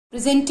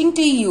Presenting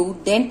to you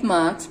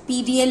Dentmark's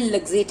Pdl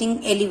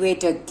Luxating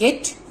Elevator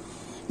Kit.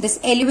 This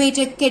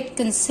elevator kit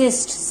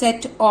consists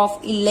set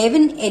of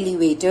 11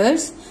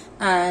 elevators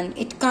and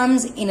it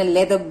comes in a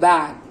leather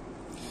bag.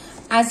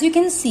 As you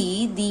can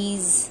see,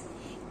 these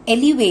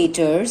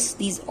elevators,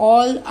 these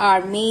all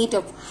are made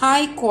of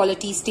high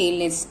quality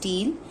stainless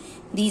steel.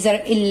 These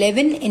are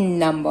 11 in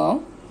number.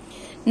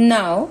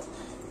 Now,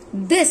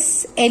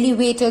 this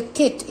elevator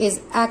kit is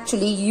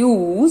actually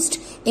used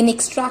in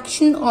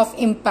extraction of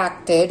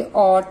impacted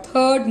or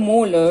third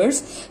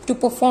molars to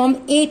perform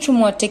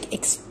atraumatic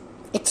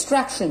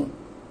extraction.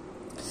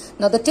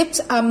 Now the tips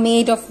are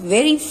made of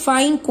very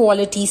fine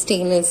quality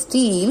stainless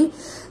steel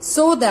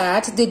so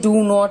that they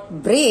do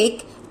not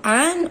break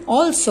and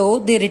also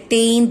they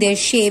retain their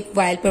shape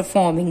while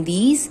performing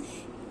these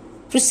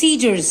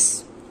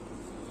procedures.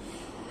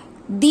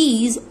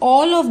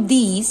 All of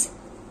these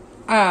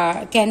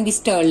can be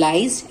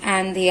sterilized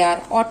and they are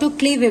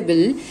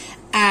autoclavable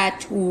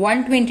at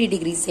 120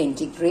 degrees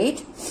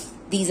centigrade.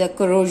 These are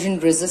corrosion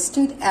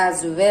resistant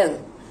as well.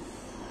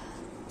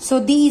 So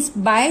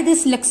buy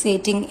this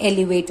luxating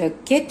elevator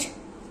kit.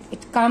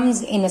 It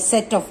comes in a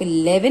set of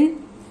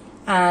 11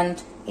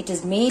 and it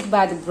is made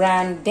by the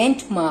brand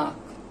Dentmark.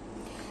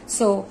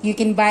 So you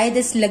can buy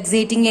this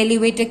luxating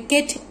elevator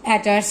kit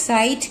at our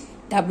site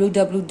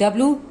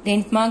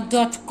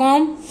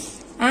www.dentmark.com.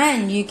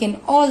 And you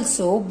can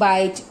also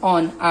buy it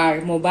on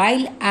our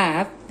mobile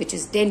app, which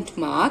is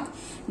Dentmark.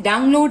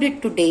 Download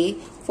it today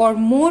for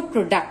more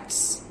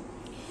products.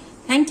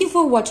 Thank you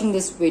for watching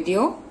this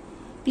video.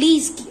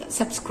 Please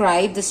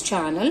subscribe this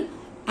channel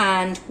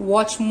and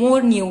watch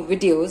more new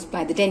videos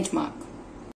by the Dentmark.